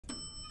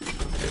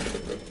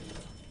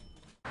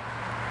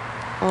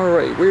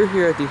Alright, we're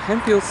here at the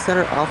Hempfield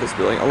Center office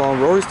building along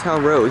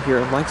Rohrerstown Rd here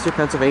in Lancaster,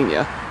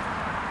 Pennsylvania.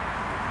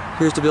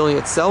 Here's the building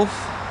itself.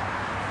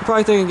 You're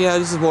probably thinking, yeah,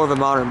 this is more of a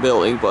modern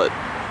building, but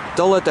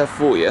don't let that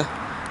fool you.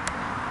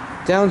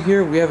 Down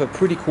here, we have a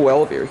pretty cool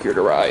elevator here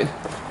to ride.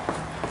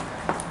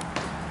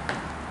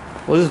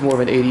 Well, this is more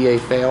of an ADA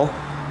fail,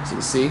 as you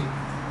can see.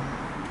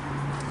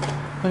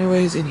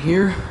 Anyways, in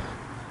here,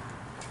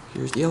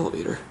 here's the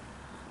elevator.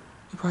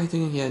 You're probably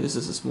thinking, yeah, this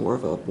is just more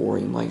of a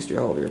boring Lancaster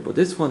elevator, but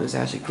this one is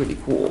actually pretty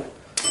cool.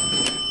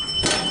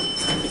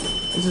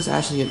 This is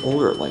actually an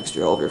older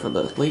Lancaster elevator from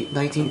the late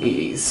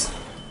 1980s.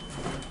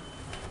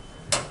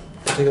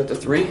 Take out the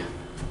 3.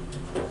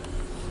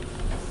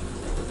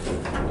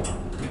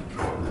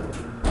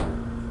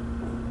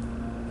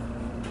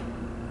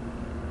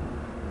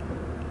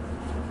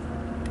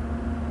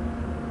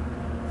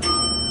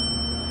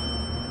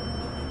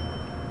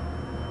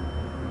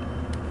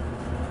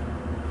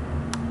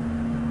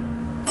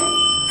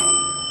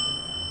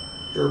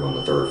 Curb on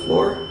the 3rd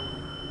floor.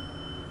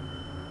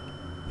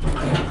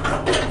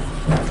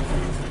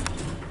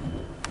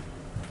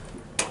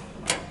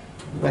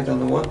 Back down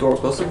the 1 door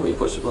closer when you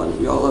push the button.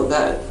 We all love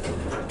that.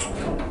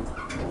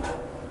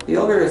 The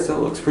elevator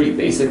itself looks pretty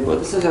basic, but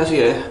this is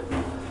actually a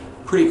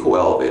pretty cool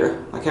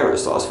elevator. My camera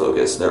just lost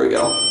focus. There we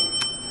go.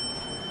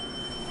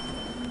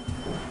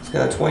 It's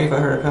got a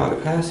 2,500 pound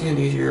capacity, and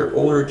these are your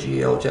older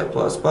GAL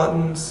Jetplus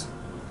buttons.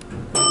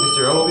 Here's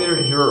your elevator,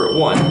 and here are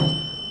 1.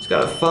 It's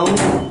got a phone.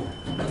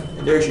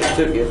 And there's your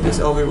certificate. This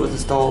elevator was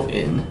installed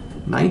in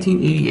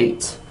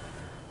 1988. So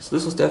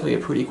this was definitely a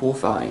pretty cool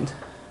find.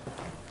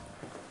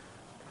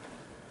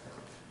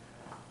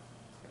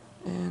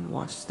 And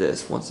watch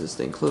this, once this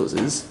thing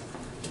closes.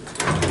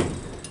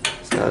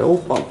 It's got an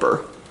old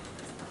bumper.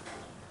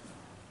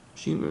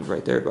 Machine moves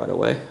right there, by the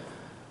way.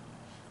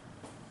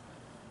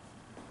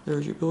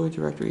 There's your building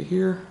directory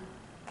here.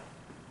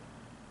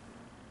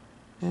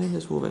 And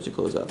this will eventually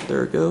close up.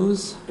 There it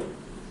goes.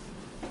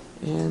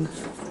 And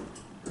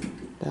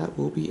that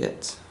will be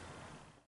it.